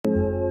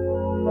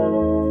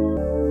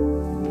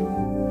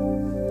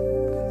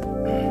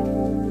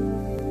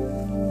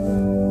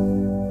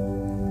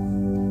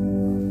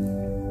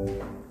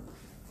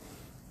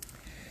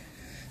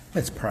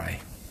Let's pray.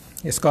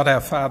 Yes, God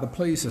our Father,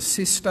 please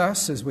assist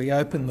us as we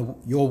open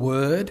your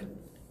word.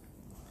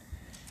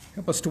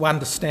 Help us to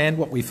understand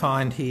what we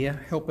find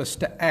here. Help us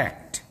to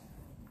act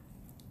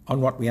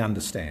on what we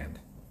understand.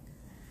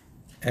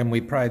 And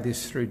we pray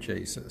this through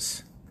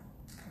Jesus.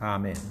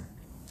 Amen.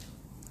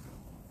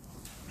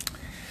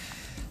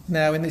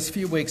 Now, in these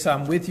few weeks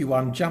I'm with you,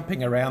 I'm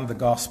jumping around the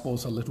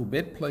Gospels a little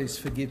bit. Please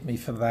forgive me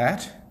for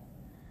that.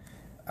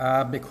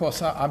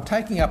 Because I'm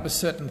taking up a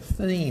certain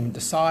theme,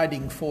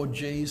 deciding for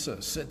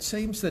Jesus. It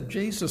seems that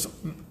Jesus,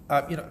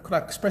 could I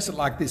express it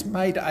like this,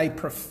 made a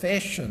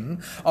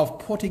profession of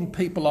putting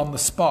people on the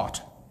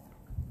spot.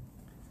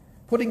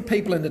 Putting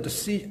people in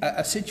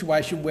a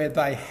situation where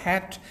they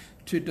had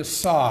to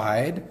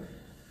decide,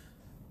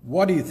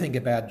 what do you think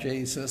about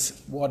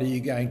Jesus? What are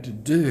you going to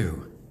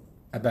do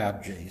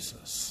about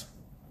Jesus?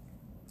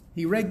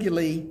 He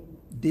regularly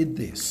did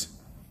this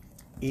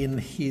in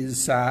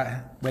his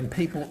when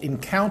people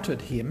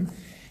encountered him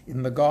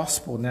in the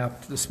gospel. Now,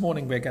 this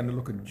morning we're going to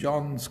look at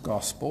John's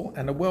gospel,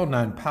 and a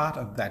well-known part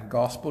of that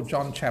gospel,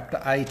 John chapter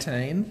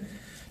 18,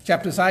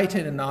 chapters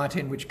 18 and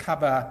 19, which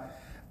cover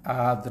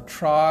the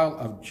trial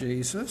of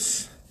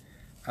Jesus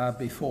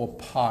before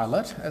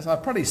Pilate. As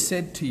I've probably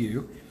said to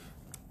you,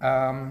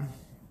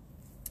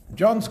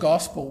 John's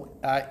gospel,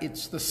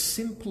 it's the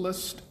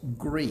simplest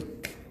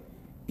Greek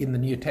in the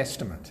New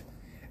Testament.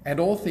 And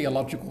all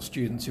theological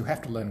students who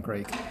have to learn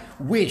Greek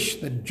wish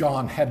that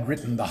John had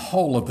written the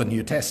whole of the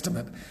New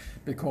Testament,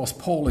 because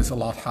Paul is a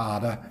lot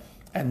harder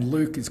and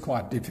Luke is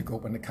quite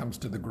difficult when it comes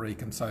to the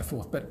Greek and so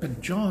forth. But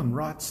John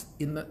writes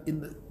in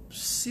the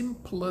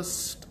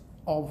simplest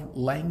of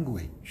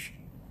language.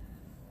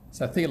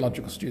 So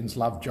theological students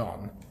love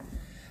John.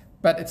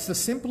 But it's the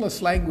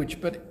simplest language,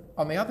 but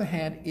on the other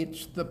hand,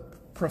 it's the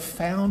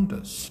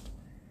profoundest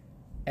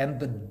and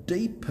the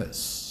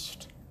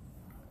deepest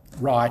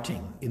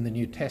writing in the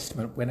New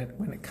Testament when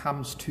it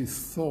comes to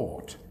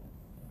thought.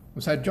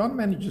 And so John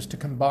manages to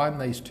combine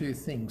these two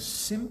things: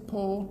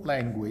 simple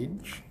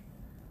language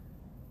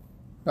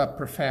but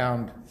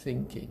profound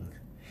thinking.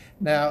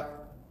 Now,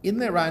 in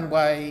their own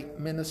way,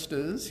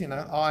 ministers,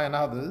 I and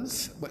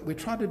others, we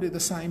try to do the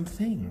same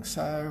thing.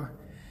 So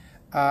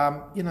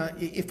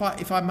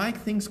if I make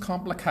things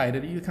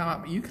complicated, you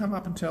come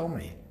up and tell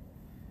me,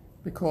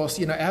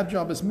 because our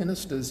job as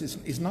ministers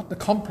is not to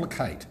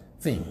complicate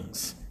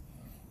things,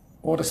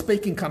 or to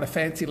speak in kind of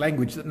fancy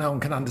language that no one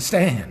can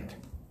understand.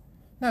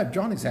 No,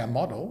 John is our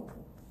model.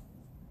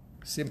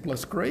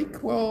 Simplest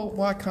Greek, well,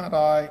 why can't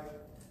I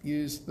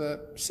use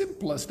the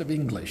simplest of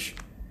English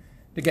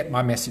to get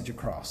my message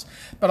across?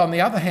 But on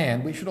the other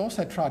hand, we should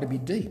also try to be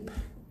deep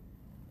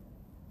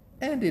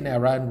and in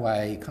our own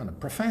way kind of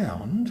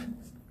profound,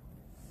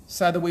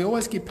 so that we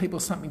always give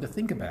people something to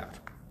think about.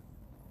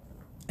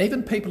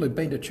 Even people who've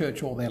been to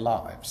church all their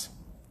lives.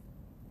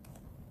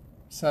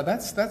 So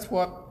that's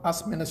what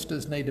us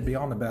ministers need to be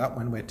on about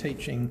when we're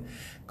teaching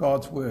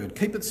God's word.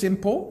 Keep it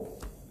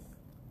simple,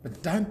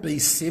 but don't be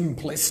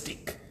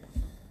simplistic.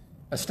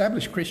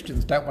 Established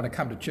Christians don't want to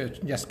come to church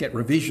and just get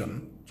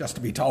revision, just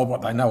to be told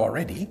what they know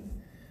already.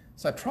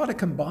 So try to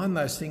combine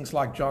those things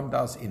like John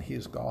does in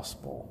his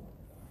gospel.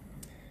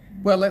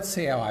 Well, let's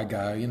see how I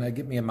go.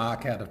 Give me a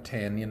mark out of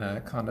 10,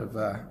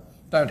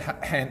 don't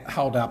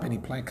hold up any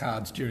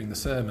placards during the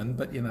sermon,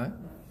 but,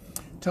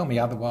 tell me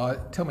otherwise.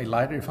 Tell me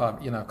later if I,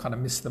 kind of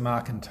missed the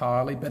mark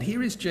entirely. But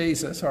here is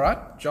Jesus, all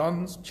right,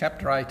 John's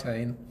chapter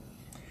 18,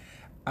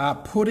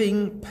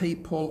 putting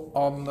people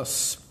on the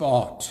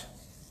spot,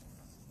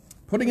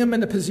 putting them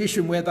in a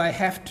position where they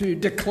have to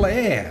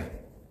declare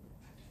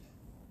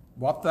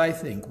what they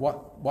think,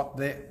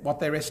 what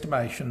their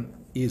estimation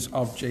is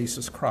of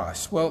Jesus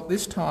Christ. Well,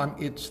 this time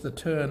it's the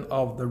turn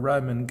of the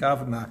Roman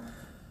governor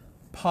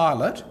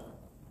Pilate.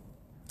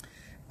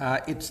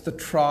 It's the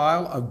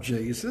trial of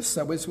Jesus.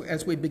 So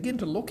as we begin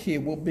to look here,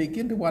 we'll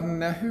begin to wonder,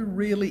 now, who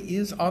really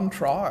is on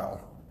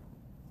trial?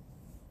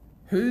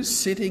 Who's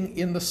sitting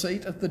in the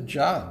seat of the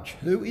judge?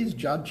 Who is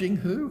judging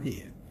who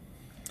here?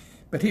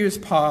 But here's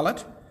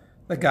Pilate,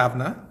 the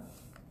governor,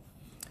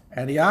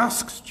 and he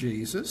asks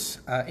Jesus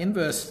in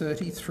verse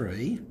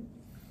 33,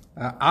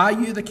 are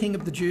you the king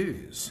of the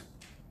Jews?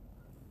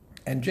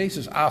 And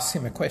Jesus asks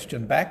him a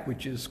question back,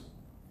 which is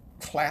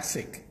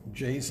classic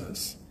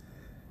Jesus,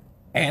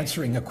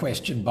 answering a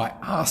question by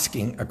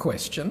asking a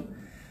question.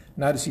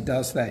 Notice he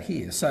does that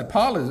here. So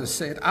Pilate has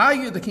said, are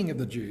you the king of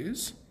the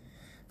Jews?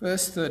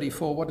 Verse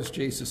 34, what does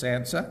Jesus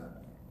answer?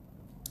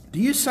 Do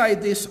you say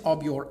this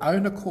of your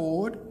own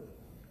accord,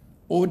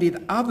 or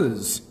did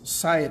others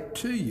say it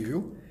to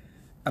you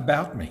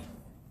about me?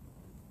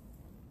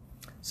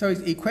 So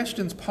he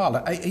questions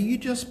Pilate, are you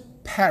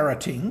just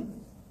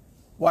parroting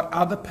what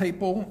other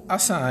people are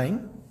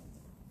saying?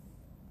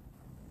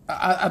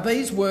 Are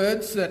these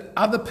words that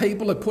other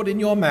people have put in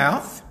your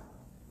mouth?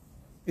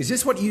 Is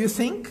this what you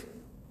think?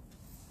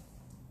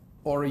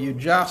 Or are you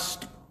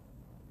just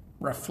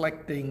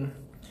reflecting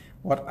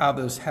what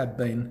others have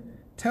been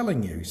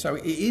telling you? So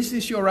is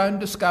this your own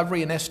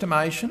discovery and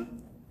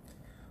estimation?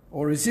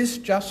 Or is this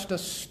just a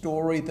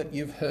story that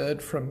you've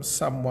heard from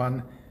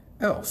someone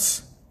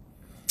else?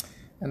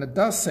 And it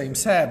does seem,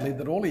 sadly,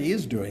 that all he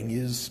is doing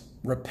is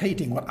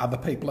repeating what other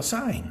people are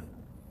saying.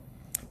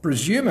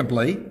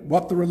 Presumably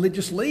what the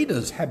religious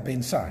leaders have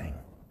been saying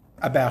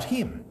about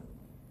him.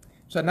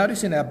 So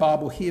notice in our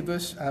Bible here,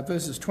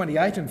 verses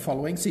 28 and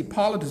following, see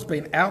Pilate has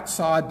been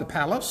outside the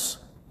palace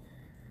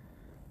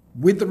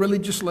with the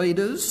religious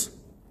leaders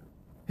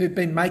who've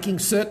been making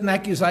certain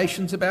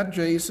accusations about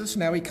Jesus.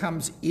 Now he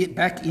comes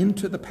back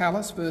into the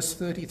palace, verse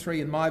 33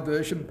 in my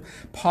version.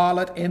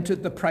 Pilate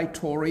entered the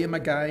praetorium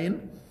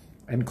again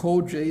and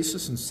called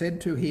Jesus and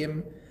said to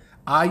him,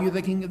 "Are you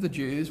the King of the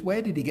Jews?"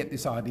 Where did he get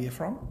this idea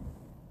from?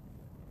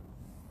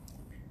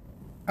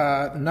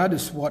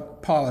 Notice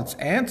what Pilate's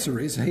answer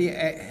is. He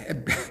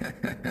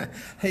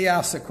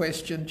asks a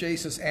question,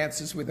 Jesus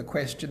answers with a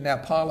question. Now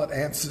Pilate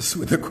answers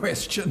with a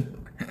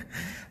question.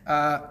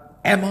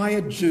 Am I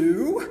a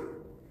Jew?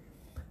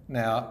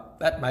 Now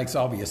that makes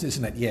obvious,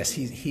 isn't it? Yes,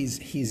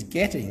 he's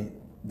getting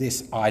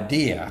this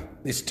idea,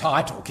 this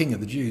title, King of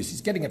the Jews.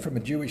 He's getting it from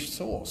a Jewish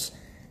source.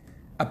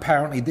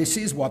 Apparently this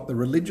is what the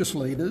religious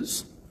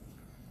leaders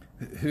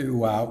who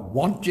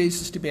want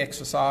Jesus to be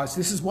exorcised,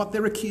 this is what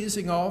they're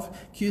accusing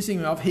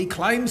him of. He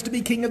claims to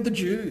be King of the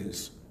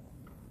Jews.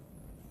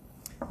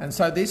 And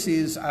so this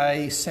is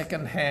a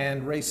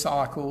second-hand,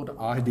 recycled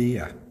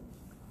idea.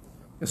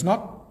 It's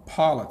not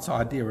Pilate's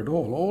idea at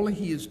all. All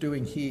he is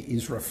doing here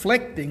is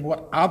reflecting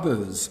what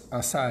others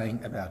are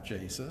saying about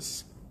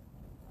Jesus.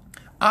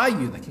 Are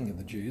you the King of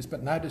the Jews?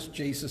 But notice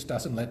Jesus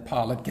doesn't let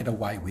Pilate get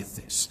away with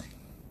this.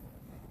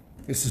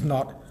 This is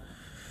not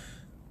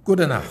good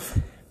enough.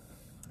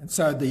 And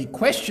so the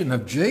question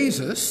of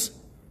Jesus,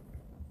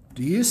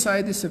 do you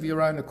say this of your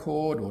own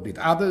accord, or did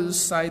others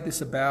say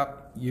this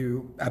about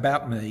you,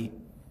 about me?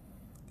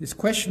 This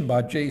question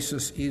by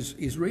Jesus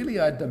is really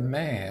a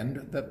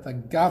demand that the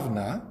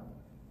governor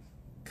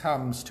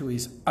comes to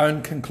his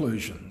own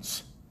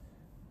conclusions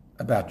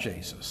about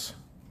Jesus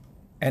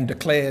and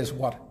declares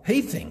what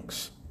he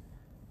thinks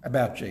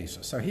about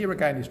Jesus. So here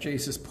again is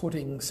Jesus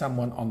putting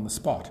someone on the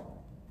spot.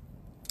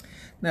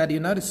 Now, do you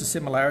notice a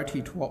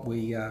similarity to what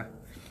we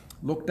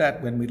looked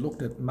at when we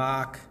looked at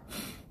Mark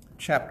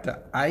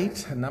chapter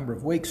 8 a number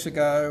of weeks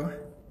ago?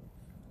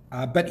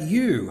 But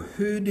you,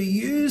 who do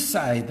you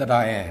say that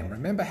I am?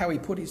 Remember how he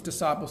put his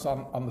disciples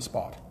on the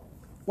spot.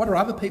 What are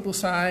other people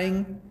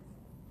saying?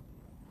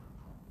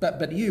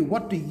 But you,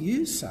 what do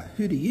you say?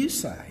 Who do you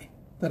say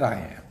that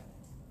I am?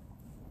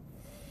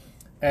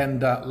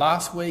 And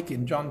last week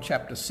in John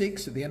chapter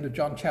 6, at the end of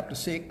John chapter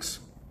 6,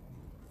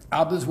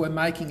 others were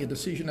making a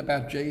decision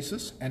about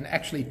Jesus and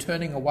actually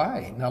turning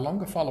away, no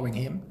longer following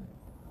him.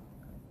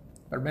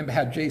 But remember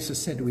how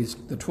Jesus said to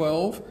the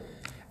 12,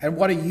 "And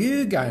what are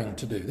you going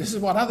to do?" This is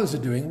what others are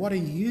doing. What are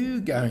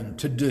you going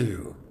to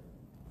do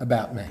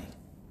about me?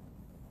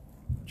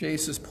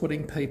 Jesus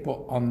putting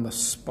people on the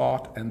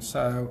spot. And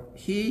so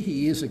here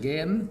he is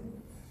again,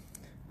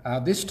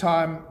 this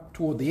time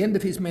toward the end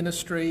of his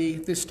ministry.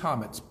 This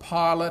time it's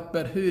Pilate.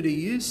 But who do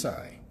you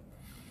say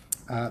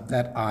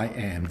that I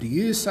am? Do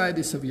you say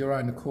this of your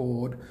own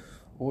accord,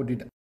 or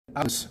did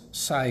others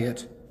say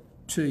it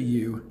to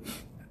you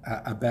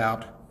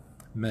about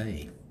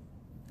me?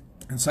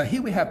 And so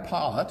here we have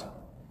Pilate.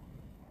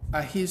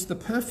 He's the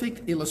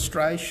perfect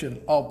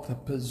illustration of the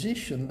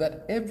position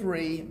that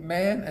every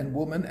man and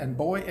woman and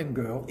boy and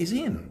girl is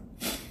in,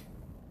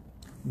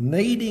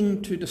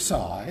 needing to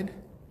decide,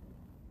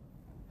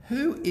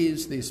 who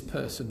is this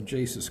person,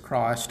 Jesus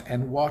Christ,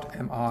 and what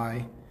am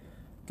I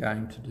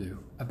going to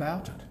do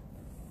about it?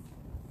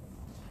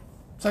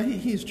 So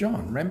here's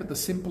John. Remember the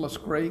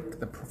simplest Greek,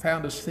 the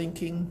profoundest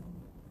thinking?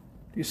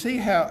 Do you see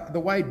how the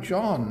way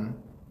John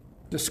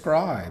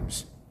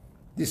describes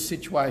this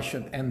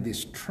situation and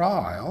this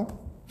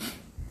trial?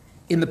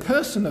 In the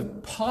person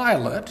of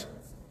Pilate,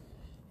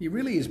 he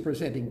really is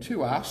presenting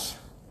to us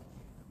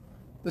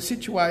the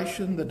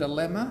situation, the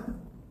dilemma,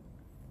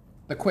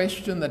 the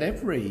question that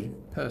every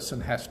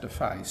person has to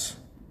face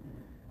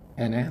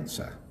and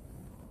answer.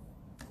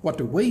 What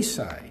do we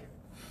say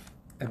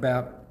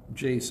about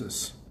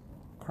Jesus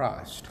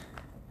Christ?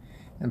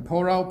 And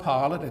poor old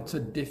Pilate, it's a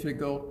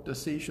difficult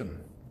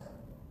decision.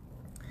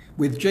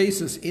 With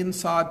Jesus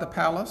inside the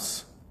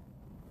palace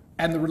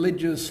and the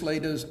religious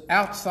leaders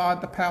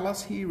outside the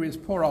palace, here is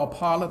poor old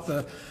Pilate,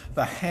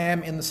 the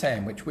ham in the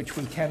sandwich, which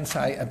we can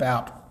say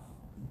about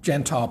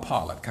Gentile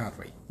Pilate, can't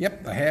we?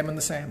 Yep, the ham in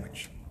the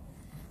sandwich.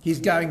 He's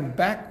going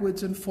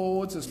backwards and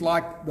forwards. It's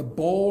like the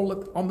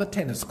ball on the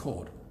tennis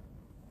court.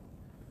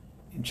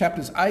 In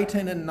chapters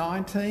 18 and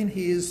 19,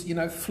 here's,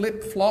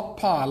 flip-flop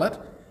Pilate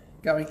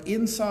going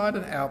inside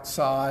and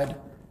outside,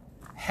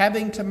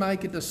 having to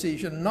make a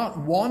decision, not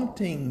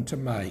wanting to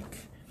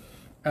make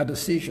a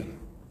decision.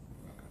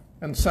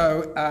 And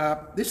so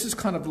this is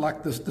kind of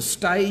like the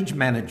stage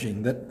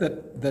managing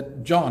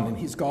that John in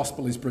his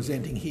gospel is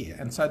presenting here.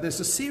 And so there's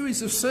a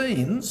series of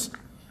scenes,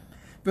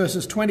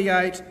 verses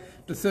 28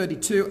 to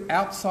 32,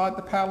 outside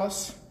the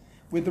palace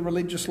with the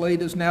religious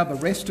leaders. Now the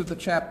rest of the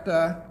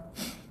chapter,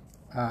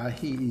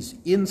 he's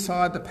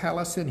inside the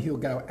palace and he'll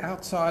go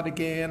outside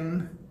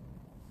again.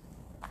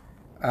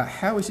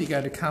 how is he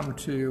going to come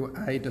to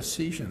a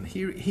decision?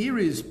 Here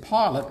is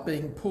Pilate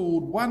being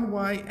pulled one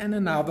way and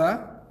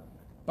another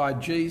by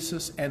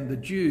Jesus and the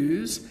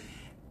Jews,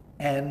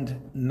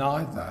 and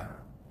neither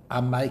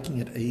are making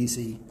it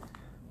easy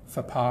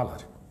for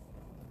Pilate.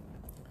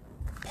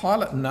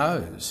 Pilate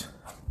knows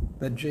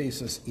that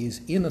Jesus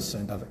is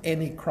innocent of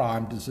any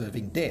crime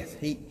deserving death.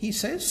 He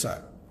says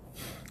so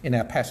in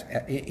our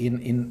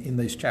in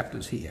these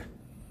chapters here.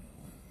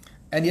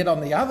 And yet on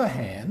the other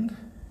hand,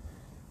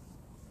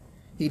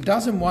 he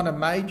doesn't want a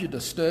major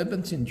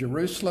disturbance in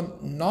Jerusalem,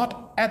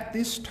 not at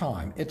this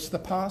time. It's the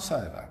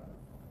Passover.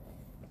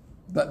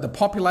 The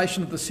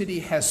population of the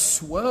city has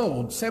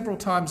swelled several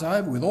times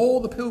over with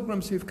all the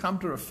pilgrims who've come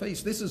to a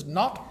feast. This is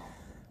not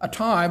a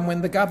time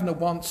when the governor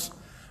wants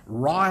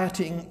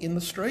rioting in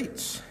the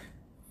streets.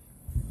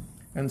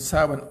 And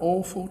so an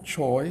awful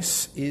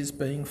choice is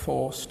being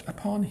forced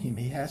upon him.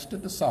 He has to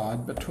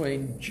decide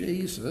between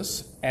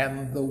Jesus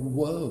and the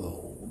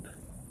world.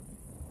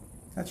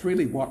 That's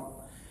really what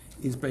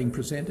is being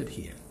presented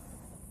here.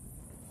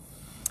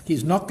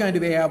 He's not going to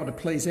be able to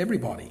please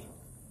everybody,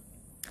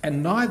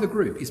 and neither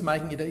group is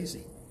making it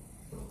easy.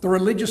 The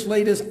religious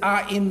leaders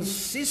are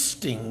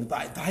insisting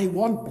they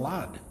want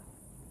blood.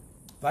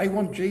 They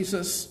want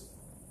Jesus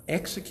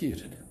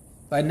executed.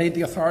 They need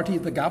the authority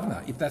of the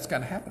governor if that's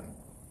going to happen.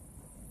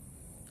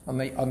 On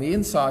the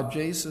inside,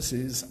 Jesus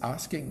is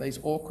asking these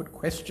awkward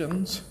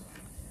questions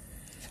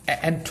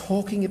and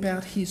talking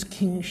about his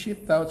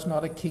kingship, though it's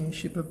not a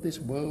kingship of this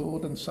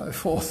world and so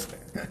forth.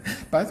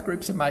 Both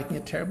groups are making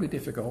it terribly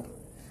difficult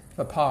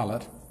for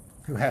Pilate,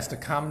 who has to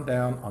come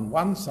down on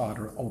one side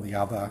or the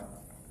other.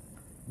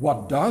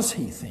 What does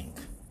he think?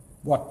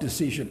 What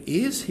decision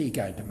is he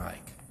going to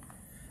make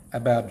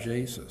about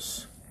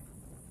Jesus?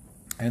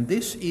 And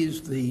this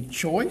is the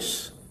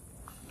choice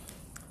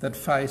that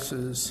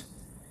faces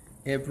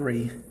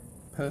every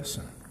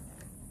person.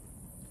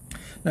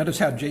 Notice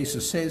how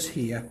Jesus says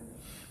here,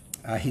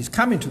 he's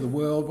come into the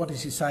world, what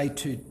does he say?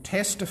 To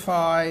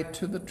testify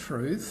to the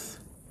truth,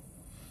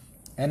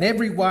 and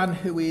everyone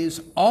who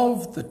is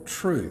of the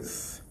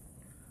truth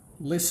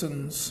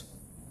listens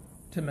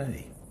to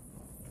me.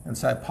 And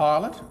so,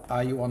 Pilate,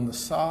 are you on the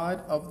side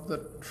of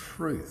the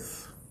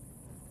truth?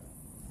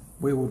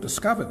 We will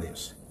discover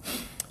this.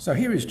 So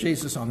here is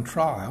Jesus on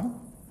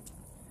trial,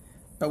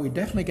 but we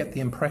definitely get the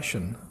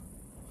impression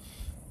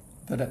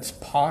that it's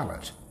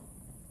Pilate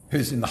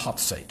who's in the hot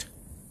seat.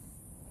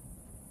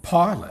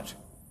 Pilate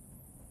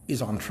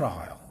is on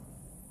trial.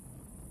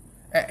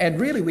 And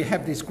really we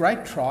have this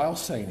great trial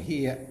scene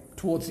here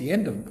towards the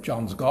end of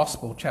John's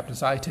Gospel,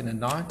 chapters 18 and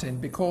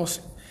 19, because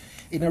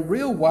in a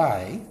real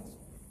way,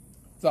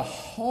 the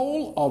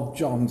whole of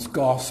John's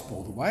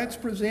Gospel, the way it's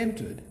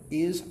presented,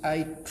 is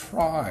a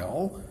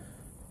trial.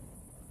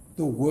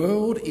 The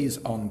world is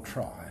on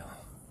trial.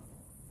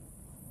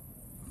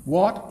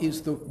 What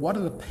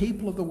are the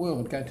people of the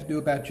world going to do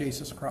about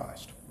Jesus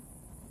Christ?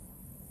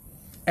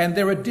 And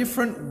there are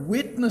different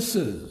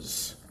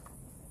witnesses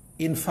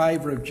in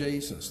favour of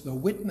Jesus.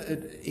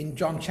 In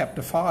John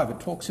chapter 5, it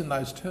talks in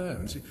those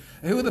terms.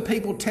 Who are the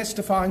people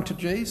testifying to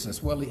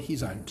Jesus? Well,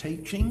 his own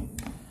teaching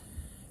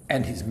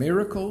and his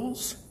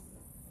miracles.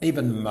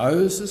 Even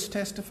Moses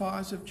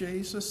testifies of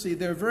Jesus. See,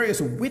 there are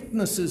various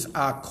witnesses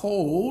are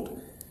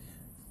called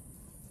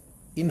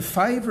in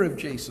favour of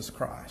Jesus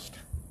Christ.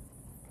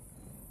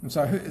 And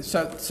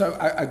so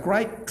a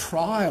great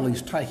trial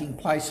is taking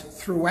place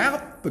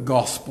throughout the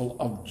Gospel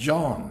of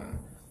John.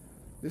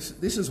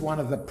 This is one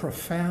of the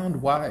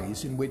profound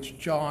ways in which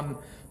John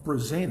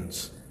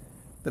presents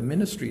the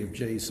ministry of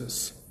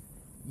Jesus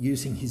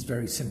using his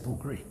very simple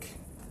Greek.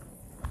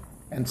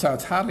 And so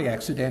it's hardly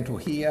accidental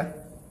here,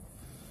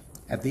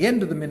 at the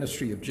end of the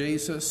ministry of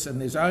Jesus, and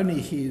there's only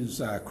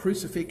his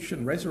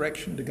crucifixion,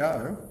 resurrection to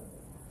go,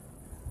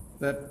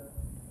 that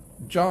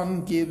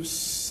John gives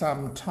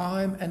some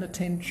time and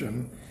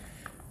attention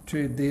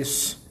to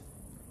this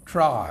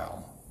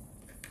trial.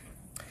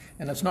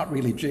 And it's not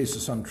really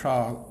Jesus on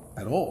trial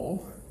at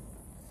all,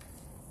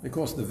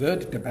 because the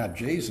verdict about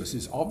Jesus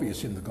is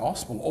obvious in the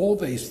Gospel. All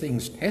these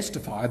things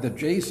testify that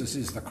Jesus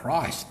is the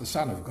Christ, the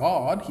Son of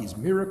God, his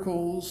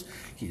miracles,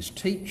 his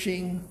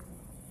teaching,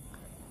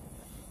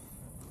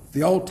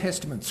 the Old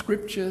Testament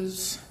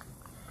scriptures,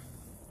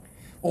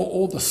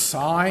 all the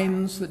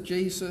signs that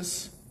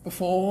Jesus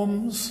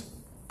performs,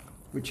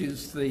 which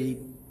is the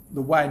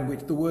way in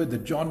which the word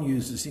that John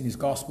uses in his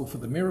Gospel for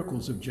the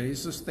miracles of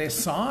Jesus, they're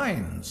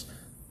signs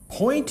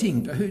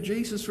pointing to who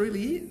Jesus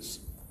really is.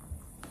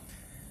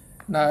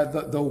 No,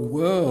 the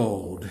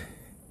world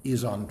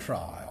is on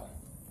trial.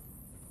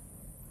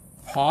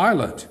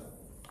 Pilate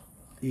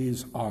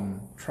is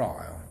on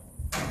trial.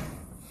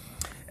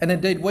 And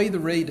indeed, we the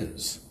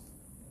readers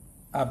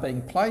are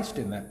being placed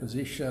in that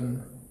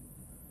position.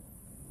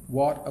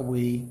 What are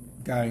we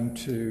going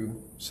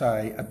to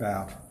say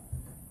about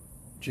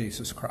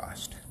Jesus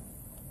Christ?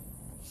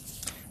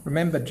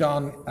 Remember,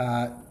 John,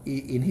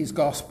 in his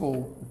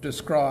Gospel,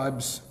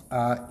 describes,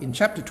 in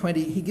chapter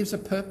 20, he gives a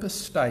purpose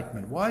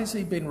statement. Why has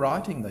he been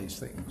writing these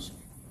things?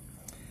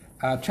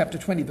 chapter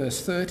 20,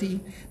 verse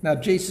 30. Now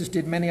Jesus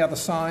did many other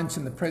signs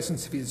in the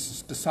presence of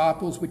his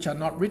disciples, which are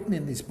not written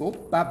in this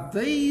book, but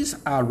these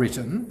are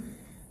written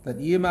that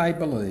you may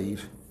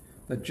believe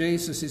that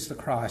Jesus is the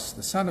Christ,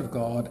 the Son of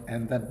God,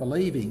 and that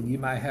believing you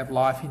may have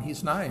life in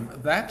his name.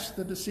 That's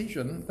the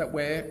decision that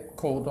we're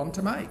called on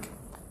to make.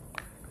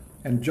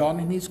 And John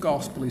in his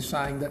gospel is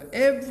saying that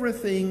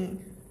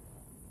everything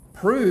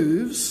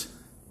proves,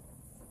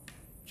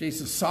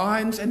 Jesus'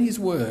 signs and his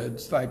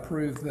words, they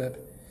prove that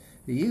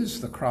he is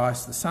the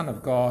Christ, the Son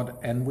of God,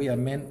 and we are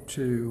meant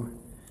to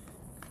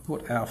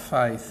put our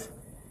faith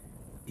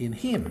in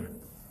him.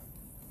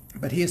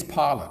 But here's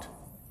Pilate.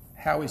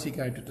 How is he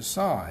going to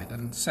decide?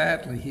 And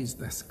sadly, he's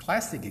this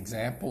classic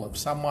example of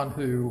someone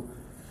who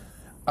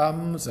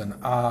ums and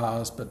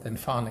ahs, but then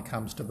finally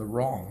comes to the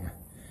wrong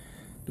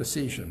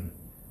decision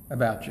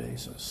about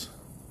Jesus.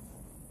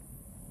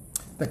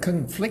 The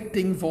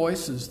conflicting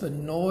voices, the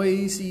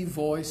noisy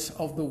voice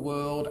of the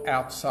world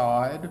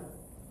outside,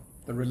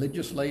 the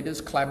religious leaders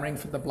clamouring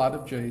for the blood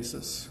of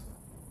Jesus,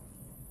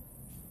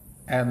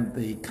 and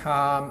the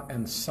calm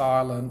and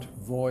silent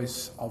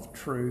voice of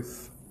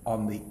truth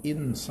on the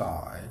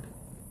inside,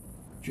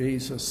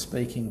 Jesus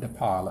speaking to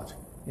Pilate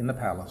in the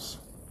palace.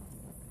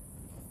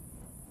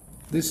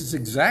 This is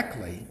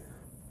exactly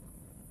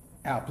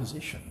our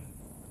position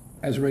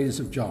as readers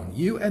of John,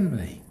 you and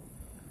me.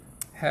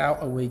 How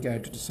are we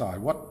going to decide?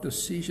 What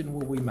decision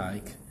will we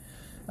make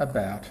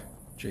about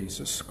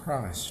Jesus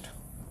Christ?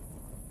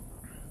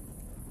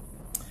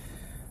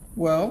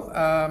 Well,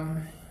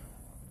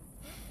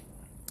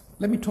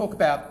 let me talk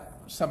about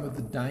some of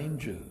the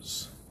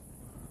dangers.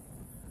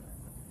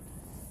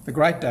 The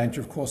great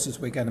danger, of course, is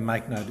we're going to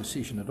make no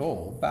decision at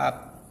all.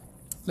 But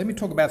let me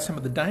talk about some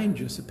of the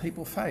dangers that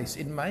people face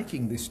in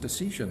making this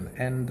decision.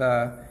 And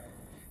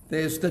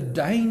there's the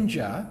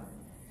danger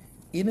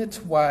in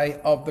its way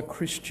of the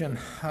Christian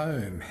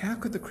home. How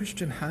could the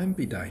Christian home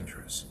be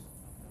dangerous?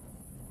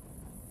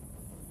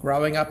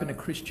 Growing up in a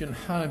Christian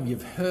home,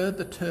 you've heard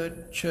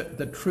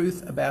the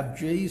truth about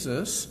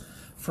Jesus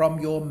from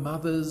your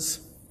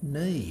mother's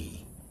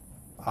knee.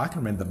 I can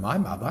remember my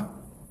mother,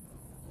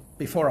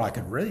 before I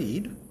could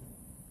read,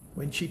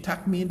 when she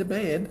tucked me into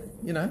bed,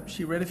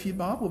 she read a few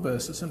Bible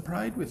verses and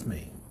prayed with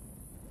me.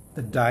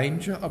 The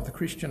danger of the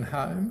Christian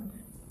home.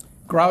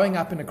 Growing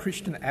up in a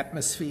Christian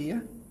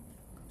atmosphere,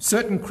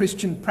 certain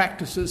Christian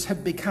practices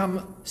have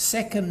become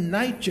second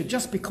nature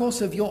just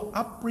because of your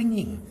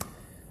upbringing.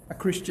 A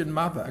Christian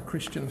mother, a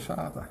Christian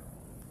father.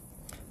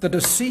 The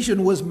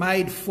decision was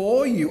made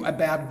for you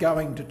about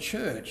going to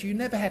church. You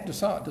never had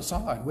to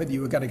decide whether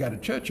you were going to go to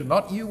church or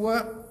not. You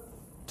were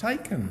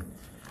taken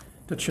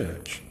to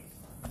church.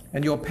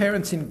 And your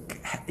parents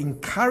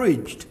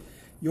encouraged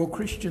your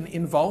Christian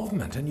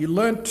involvement, and you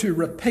learnt to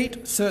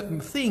repeat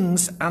certain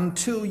things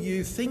until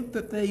you think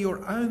that they're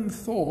your own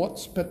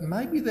thoughts, but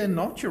maybe they're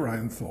not your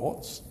own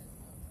thoughts.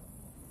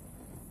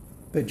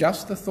 They're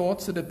just the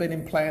thoughts that have been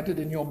implanted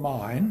in your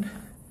mind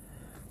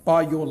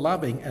by your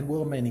loving and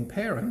well-meaning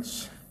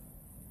parents.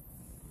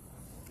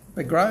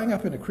 But growing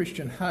up in a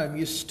Christian home,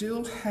 you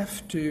still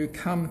have to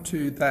come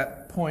to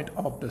that point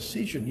of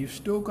decision. You've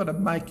still got to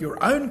make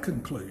your own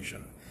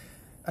conclusion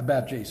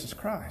about Jesus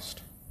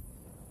Christ.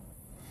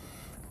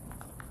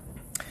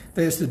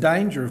 There's the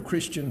danger of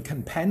Christian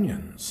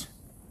companions,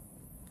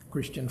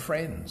 Christian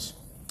friends,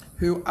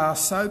 who are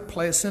so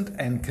pleasant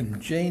and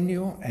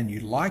congenial, and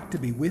you like to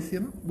be with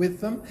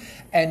them,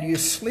 and you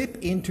slip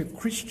into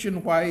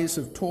Christian ways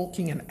of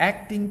talking and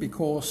acting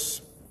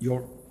because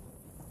you're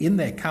in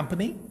their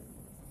company.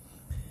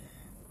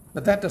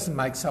 But that doesn't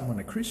make someone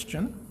a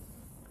Christian.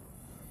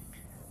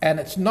 And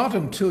it's not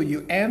until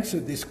you answer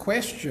this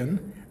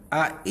question,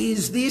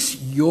 is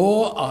this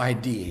your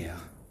idea?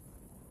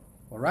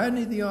 Or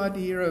only the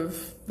idea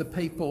of the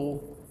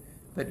people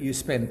that you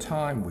spend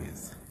time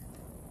with?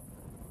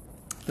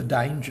 The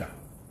danger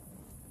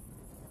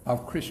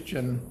of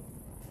Christian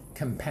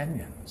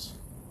companions.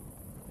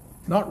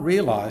 Not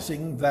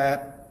realising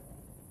that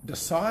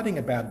deciding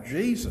about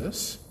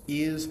Jesus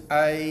is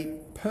a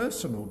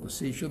personal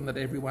decision that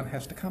everyone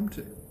has to come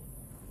to.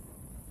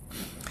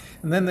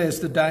 And then there's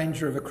the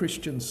danger of a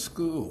Christian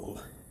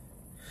school.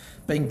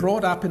 Being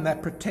brought up in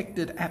that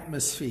protected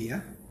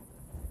atmosphere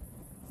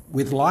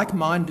with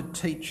like-minded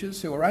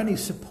teachers who are only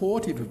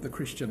supportive of the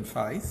Christian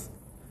faith,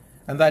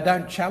 and they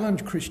don't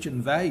challenge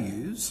Christian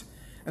values,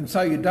 and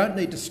so you don't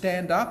need to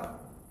stand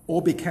up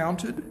or be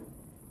counted.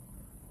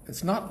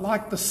 It's not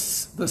like the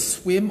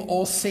swim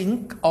or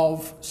sink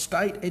of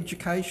state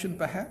education,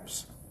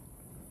 perhaps.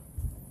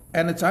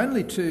 And it's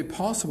only too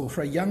possible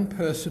for a young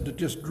person to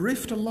just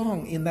drift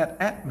along in that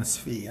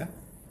atmosphere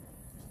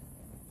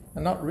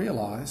and not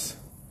realise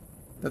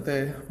that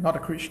they're not a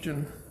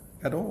Christian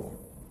at all.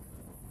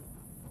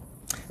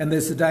 And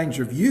there's the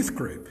danger of youth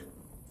group.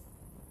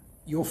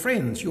 Your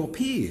friends, your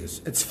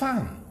peers, it's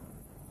fun.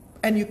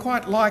 And you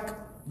quite like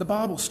the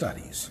Bible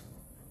studies.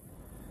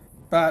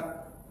 But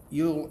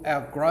you'll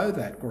outgrow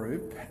that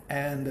group,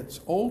 and it's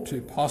all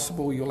too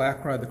possible you'll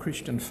outgrow the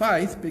Christian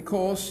faith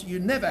because you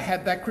never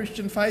had that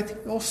Christian faith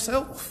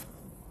yourself.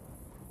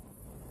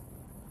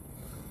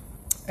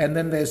 And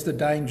then there's the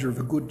danger of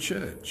a good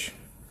church.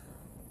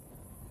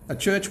 A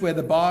church where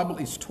the Bible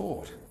is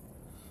taught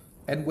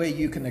and where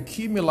you can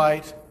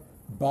accumulate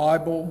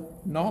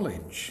Bible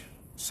knowledge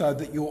so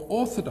that you're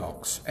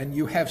orthodox and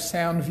you have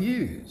sound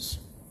views.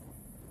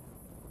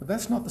 But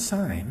that's not the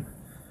same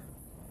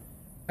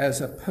as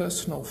a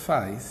personal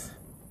faith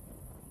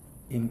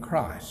in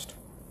Christ.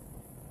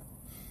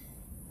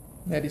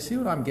 Now, do you see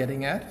what I'm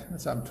getting at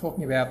as I'm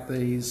talking about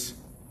these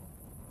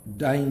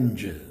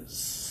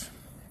dangers?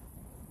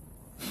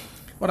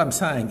 What I'm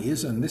saying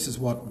is, and this is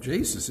what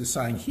Jesus is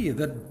saying here,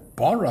 that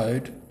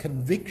borrowed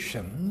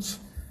convictions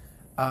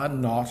are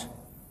not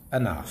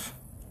enough.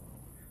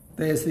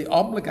 There's the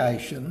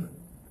obligation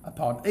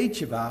upon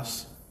each of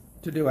us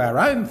to do our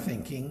own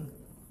thinking.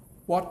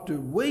 What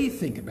do we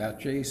think about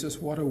Jesus?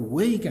 What are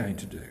we going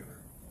to do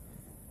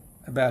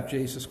about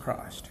Jesus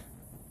Christ?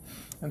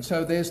 And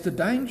so there's the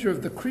danger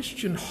of the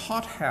Christian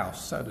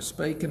hothouse, so to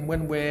speak, and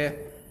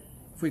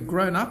if we've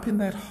grown up in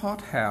that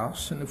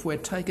hothouse and if we're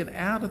taken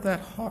out of that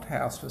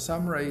hothouse for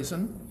some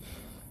reason,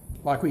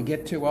 like we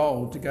get too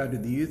old to go to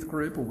the youth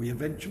group or we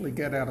eventually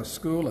get out of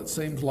school, it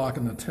seems like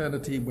an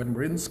eternity when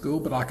we're in school,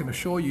 but I can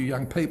assure you,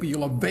 young people,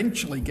 you'll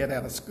eventually get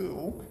out of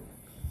school.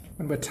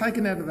 When we're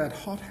taken out of that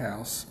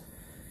hothouse,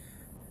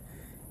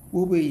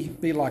 will we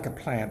be like a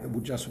plant that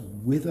will just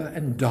wither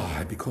and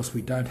die because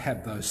we don't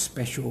have those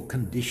special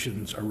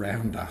conditions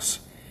around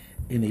us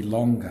any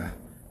longer?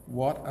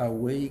 What are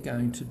we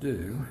going to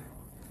do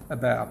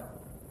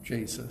about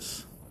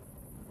Jesus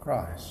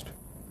Christ?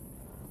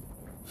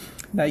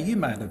 Now, you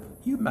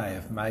may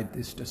have made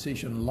this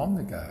decision long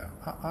ago.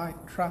 I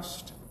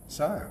trust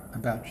so,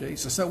 about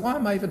Jesus. So why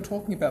am I even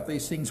talking about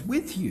these things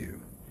with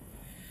you?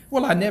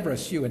 Well, I never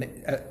assume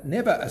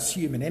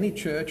in any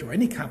church or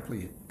any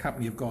company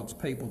of God's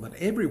people that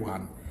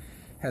everyone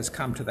has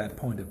come to that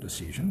point of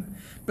decision.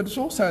 But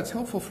it's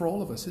helpful for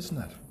all of us, isn't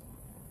it?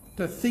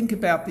 To think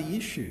about the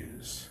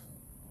issues.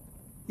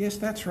 Yes,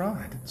 that's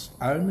right. It's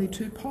only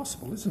too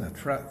possible, isn't it,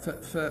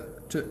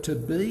 to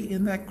be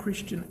in that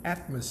Christian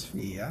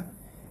atmosphere,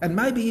 and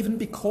maybe even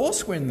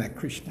because we're in that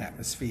Christian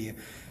atmosphere,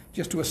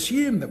 just to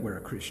assume that we're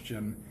a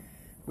Christian,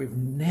 we've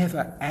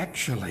never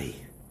actually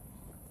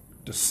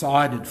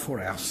decided for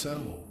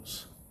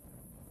ourselves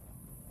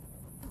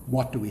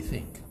what do we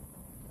think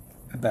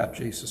about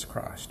Jesus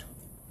Christ.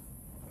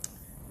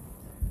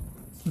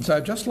 And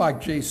so just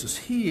like Jesus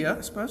here,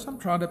 I suppose I'm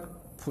trying to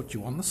put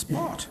you on the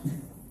spot.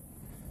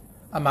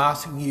 I'm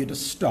asking you to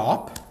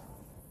stop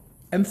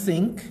and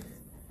think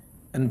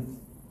and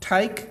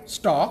take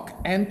stock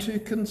and to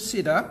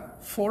consider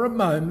for a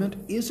moment,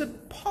 is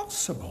it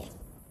possible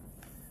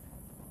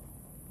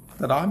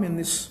that I'm in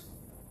this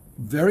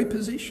very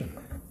position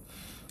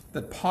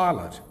that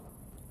Pilate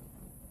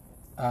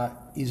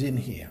is in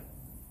here,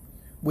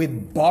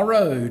 with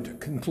borrowed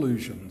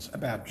conclusions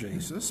about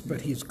Jesus,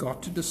 but he's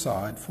got to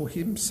decide for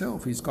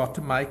himself. He's got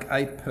to make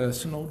a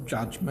personal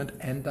judgment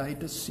and a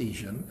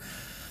decision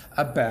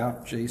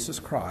about Jesus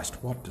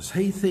Christ. What does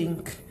he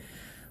think?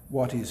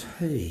 What is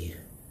he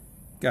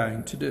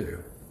going to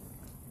do?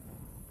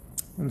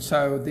 And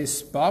so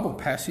this Bible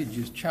passage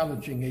is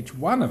challenging each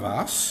one of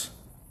us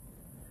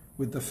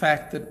with the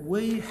fact that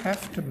we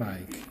have to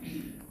make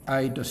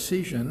a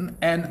decision,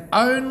 and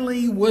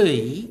only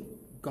we,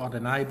 God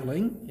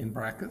enabling, in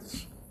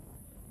brackets,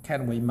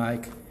 can we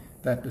make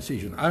that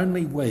decision.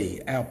 Only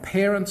we. Our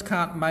parents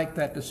can't make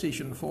that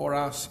decision for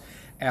us.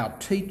 Our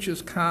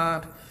teachers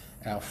can't.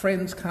 Our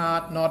friends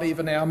can't. Not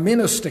even our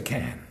minister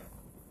can.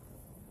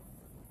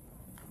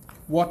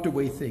 What do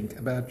we think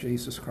about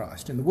Jesus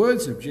Christ? In the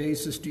words of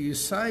Jesus, do you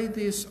say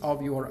this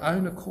of your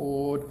own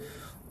accord,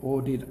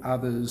 or did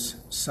others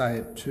say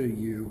it to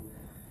you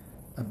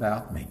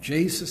about me?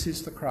 Jesus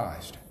is the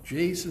Christ.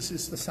 Jesus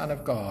is the Son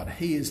of God.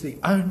 He is the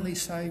only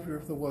Saviour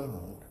of the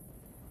world.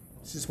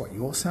 Is this what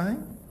you're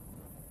saying?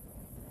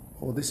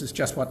 Or this is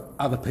just what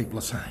other people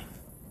are saying?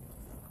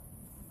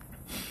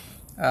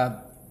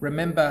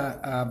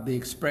 Remember the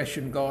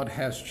expression, God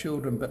has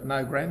children but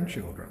no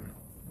grandchildren.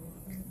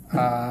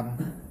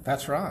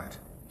 That's right.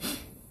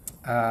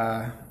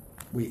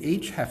 We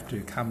each have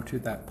to come to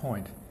that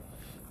point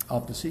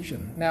of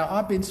decision. Now,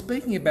 I've been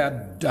speaking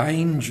about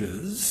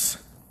dangers.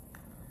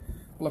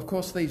 Well, of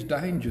course, these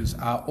dangers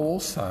are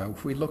also,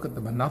 if we look at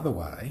them another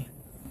way,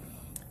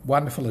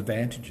 wonderful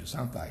advantages,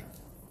 aren't they?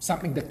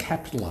 Something to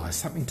capitalise,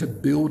 something to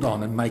build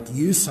on and make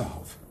use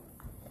of.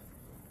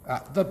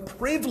 The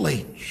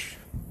privilege,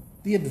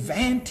 the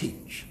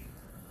advantage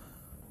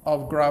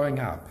of growing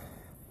up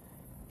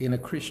in a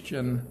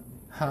Christian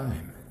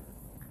home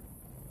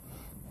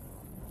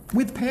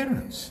with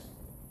parents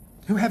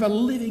who have a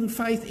living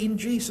faith in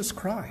Jesus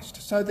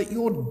Christ, so that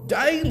you're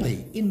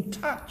daily in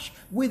touch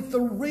with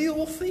the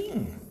real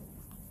thing.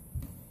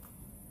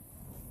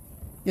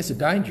 Yes, a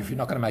danger if you're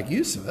not going to make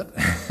use of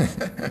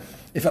it.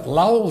 If it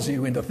lulls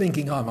you into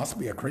thinking, I must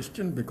be a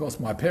Christian because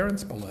my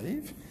parents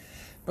believe.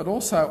 But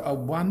also a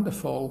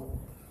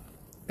wonderful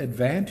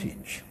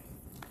advantage,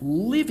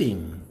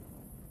 living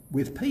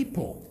with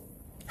people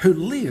who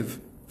live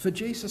for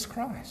Jesus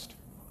Christ.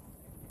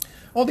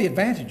 or the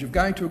advantage of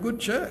going to a good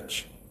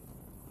church,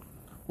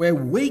 where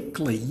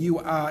weekly you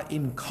are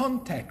in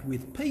contact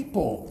with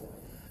people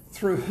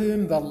through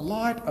whom the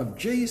light of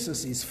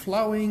Jesus is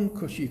flowing,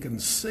 because you can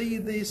see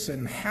this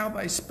and how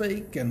they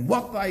speak and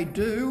what they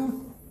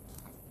do.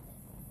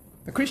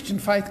 The Christian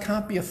faith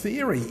can't be a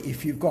theory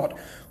if you've got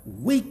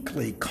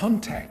weekly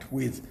contact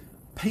with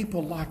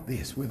people like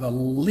this, with a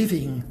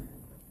living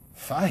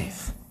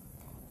faith.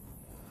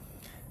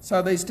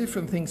 So these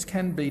different things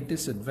can be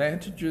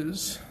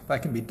disadvantages, they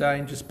can be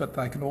dangerous, but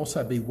they can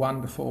also be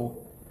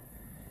wonderful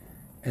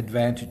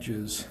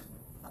advantages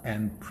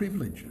and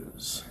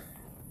privileges.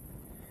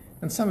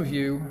 And some of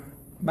you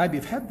maybe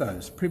have had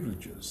those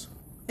privileges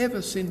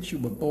ever since you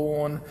were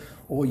born,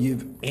 or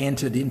you've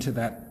entered into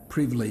that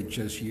privilege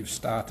as you've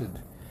started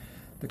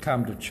to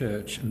come to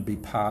church and be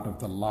part of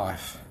the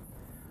life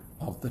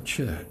of the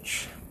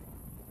church.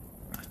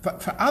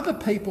 But for other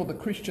people, the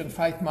Christian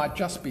faith might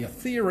just be a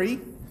theory,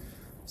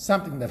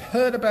 something they've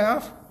heard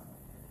about.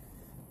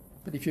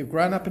 But if you've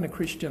grown up in a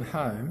Christian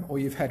home, or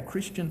you've had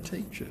Christian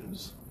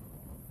teachers,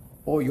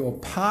 or you're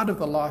part of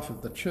the life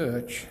of the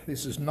church,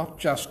 this is not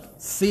just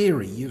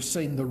theory. You've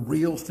seen the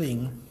real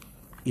thing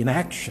in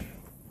action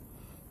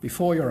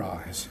before your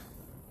eyes.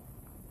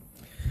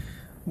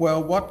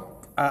 Well, what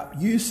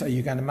use are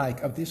you going to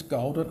make of this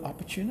golden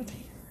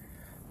opportunity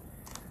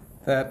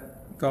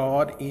that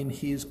God, in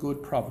his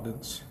good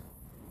providence,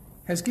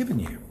 has given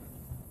you?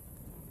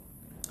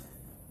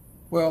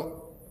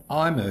 Well,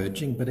 I'm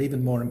urging, but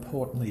even more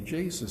importantly,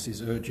 Jesus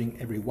is urging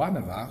every one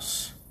of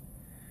us,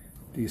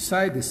 do you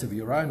say this of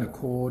your own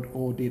accord,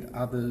 or did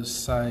others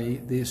say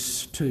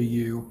this to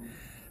you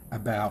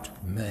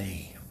about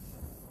me?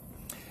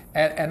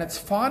 And it's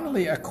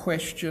finally a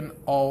question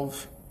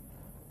of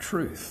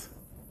truth.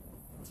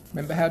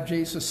 Remember how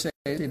Jesus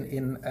said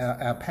in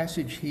our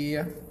passage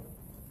here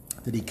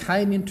that he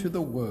came into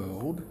the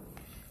world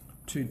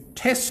to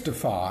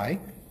testify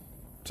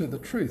to the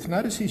truth.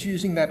 Notice he's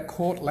using that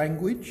court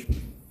language.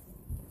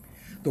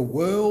 The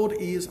world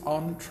is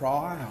on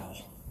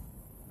trial,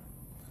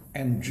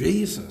 and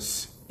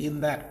Jesus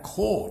in that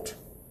court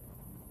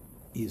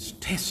is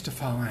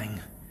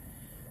testifying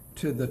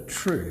to the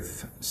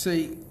truth.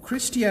 See,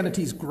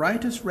 Christianity's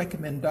greatest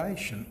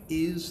recommendation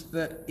is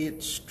that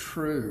it's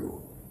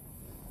true.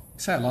 We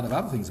say a lot of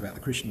other things about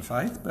the Christian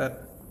faith,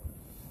 but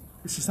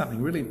this is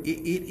something really,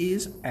 it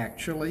is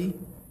actually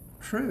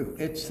true.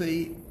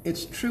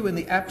 It's true in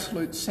the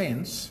absolute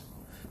sense,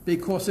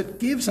 because it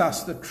gives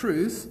us the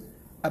truth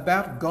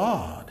about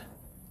God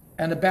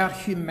and about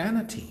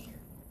humanity,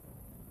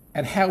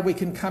 and how we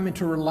can come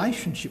into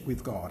relationship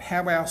with God,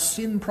 how our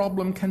sin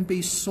problem can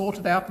be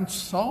sorted out and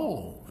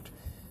solved.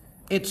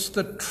 It's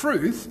the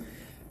truth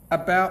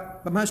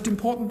about the most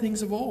important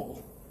things of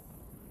all.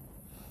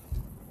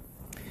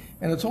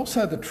 And it's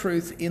also the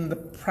truth in the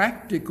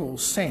practical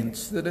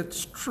sense that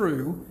it's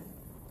true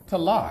to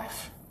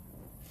life.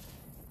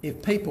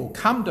 If people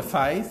come to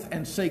faith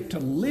and seek to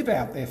live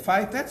out their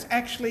faith, that's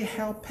actually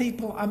how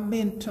people are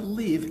meant to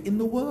live in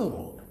the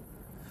world.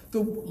 The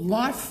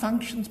life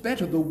functions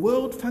better, the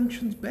world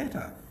functions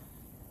better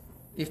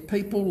if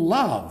people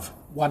love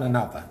one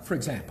another, for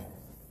example,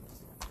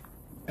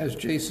 as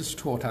Jesus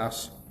taught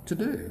us to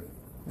do.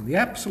 In the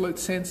absolute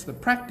sense, the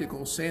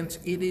practical sense,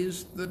 it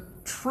is the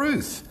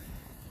truth.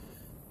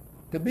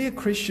 To be a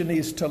Christian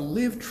is to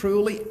live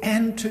truly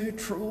and to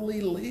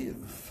truly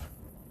live.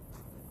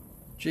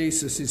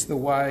 Jesus is the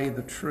way,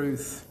 the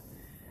truth,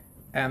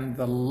 and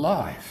the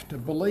life. To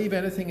believe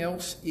anything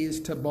else is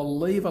to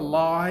believe a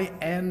lie,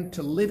 and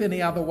to live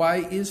any other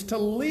way is to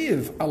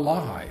live a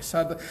lie.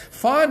 So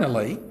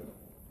finally,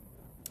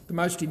 the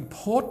most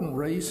important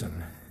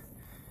reason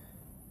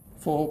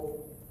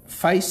for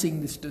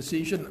facing this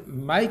decision,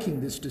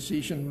 making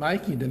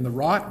it in the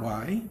right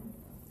way,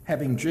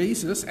 having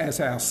Jesus as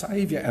our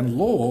Saviour and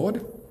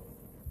Lord,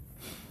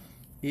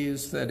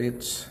 is that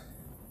it's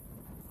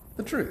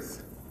the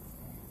truth.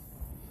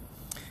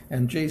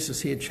 And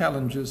Jesus here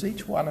challenges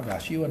each one of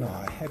us, you and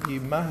I, have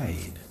you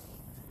made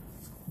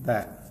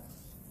that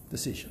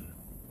decision?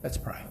 Let's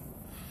pray.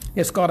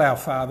 Yes, God our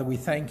Father, we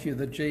thank you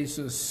that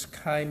Jesus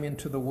came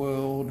into the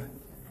world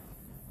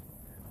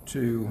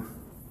to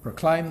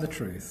proclaim the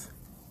truth.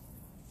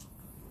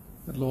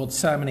 But Lord,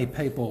 so many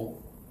people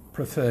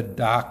preferred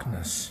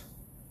darkness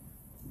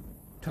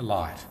to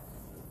light,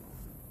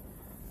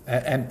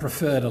 and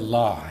preferred a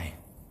lie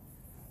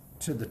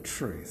to the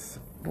truth.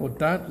 Lord,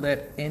 don't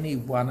let any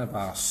one of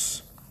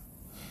us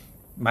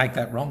make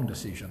that wrong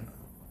decision.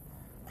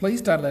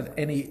 Please don't let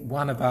any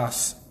one of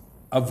us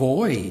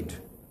avoid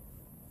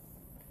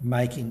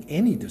making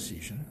any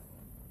decision.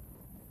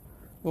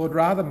 Lord,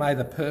 rather may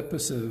the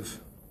purpose of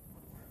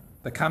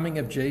the coming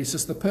of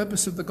Jesus, the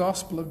purpose of the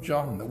Gospel of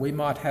John, that we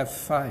might have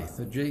faith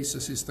that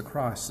Jesus is the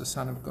Christ, the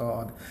Son of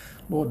God.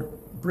 Lord,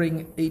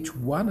 bring each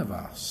one of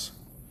us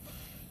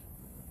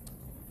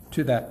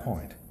to that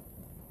point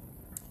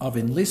of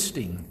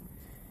enlisting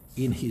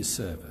in his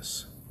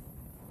service,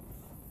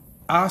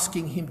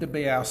 asking him to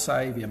be our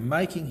Saviour,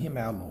 making him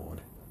our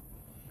Lord.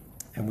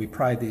 And we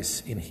pray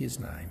this in his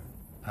name.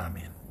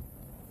 Amen.